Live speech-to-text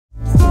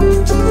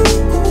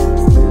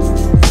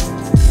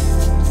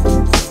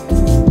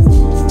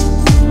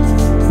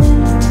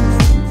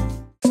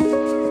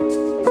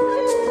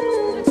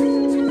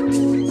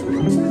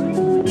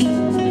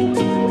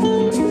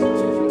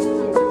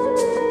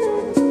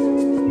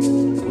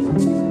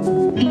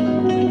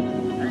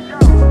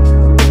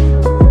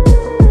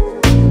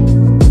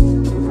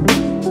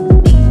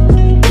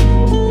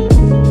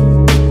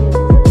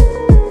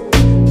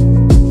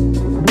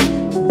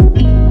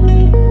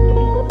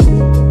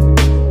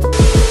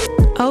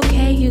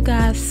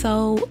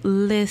So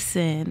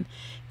listen,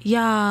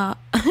 y'all,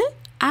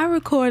 I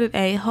recorded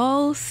a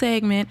whole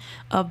segment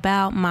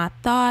about my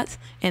thoughts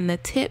and the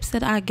tips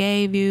that I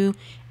gave you,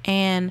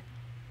 and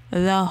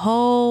the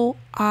whole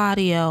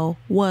audio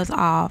was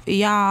off.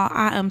 Y'all,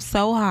 I am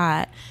so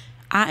hot.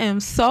 I am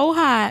so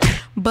hot,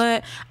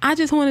 but I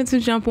just wanted to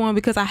jump on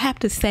because I have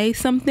to say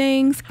some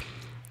things.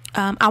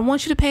 I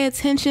want you to pay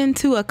attention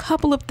to a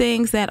couple of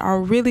things that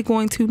are really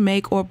going to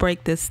make or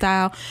break this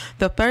style.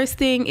 The first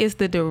thing is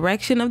the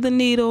direction of the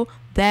needle.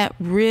 That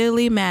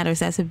really matters.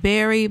 That's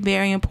very,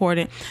 very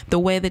important. The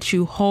way that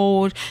you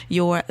hold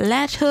your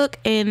latch hook.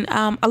 And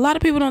a lot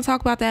of people don't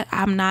talk about that.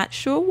 I'm not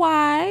sure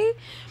why,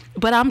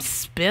 but I'm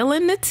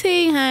spilling the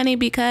tea, honey,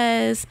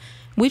 because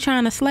we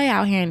trying to slay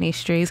out here in these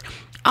streets.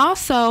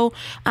 Also,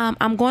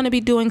 I'm going to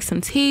be doing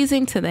some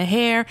teasing to the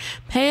hair.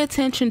 Pay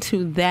attention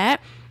to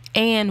that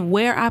and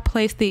where I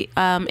place the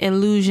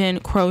illusion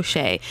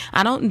crochet.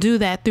 I don't do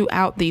that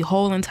throughout the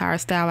whole entire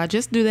style. I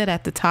just do that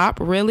at the top,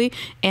 really,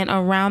 and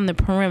around the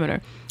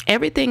perimeter.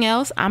 Everything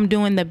else, I'm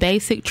doing the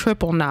basic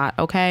triple knot,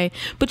 okay?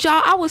 But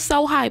y'all, I was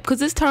so hyped because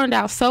this turned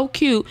out so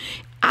cute.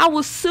 I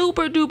was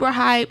super duper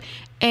hyped,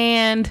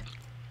 and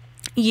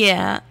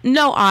yeah,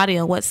 no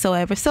audio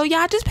whatsoever. So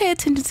y'all just pay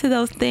attention to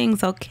those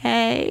things,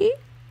 okay?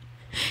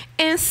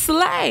 And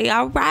slay,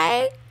 all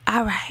right?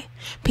 All right.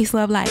 Peace,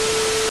 love, light.